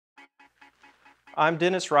I'm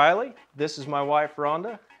Dennis Riley, this is my wife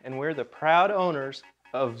Rhonda, and we're the proud owners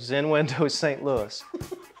of Zen Windows St. Louis.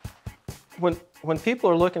 When people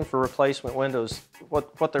are looking for replacement windows,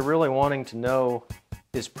 what they're really wanting to know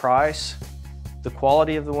is price, the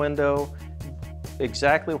quality of the window,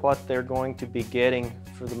 exactly what they're going to be getting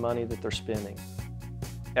for the money that they're spending.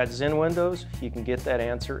 At Zen Windows, you can get that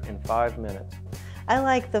answer in 5 minutes. I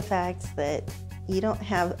like the fact that you don't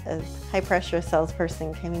have a high-pressure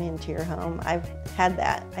salesperson coming into your home. I've had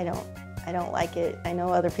that. I don't like it. I know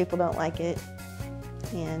other people don't like it.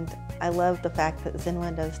 And I love the fact that Zen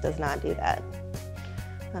Windows does not do that.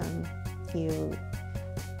 You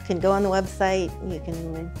can go on the website, you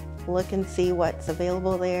can look and see what's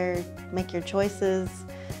available there, make your choices,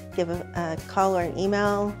 give a call or an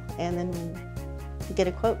email, and then get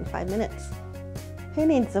a quote in 5 minutes. Who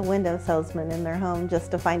needs a window salesman in their home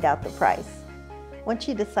just to find out the price? Once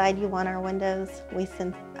you decide you want our windows, we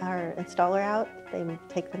send our installer out. They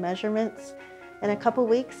take the measurements. In a couple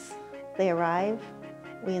weeks, they arrive,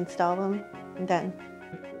 we install them, and done.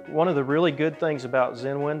 One of the really good things about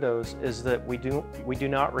Zen Windows is that we do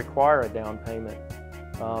not require a down payment.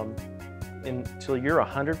 Until you're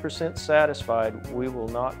 100% satisfied, we will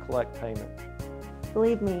not collect payment.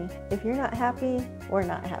 Believe me, if you're not happy, we're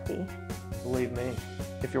not happy. Believe me.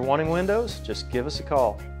 If you're wanting windows, just give us a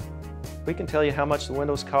call. We can tell you how much the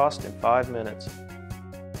windows cost in 5 minutes.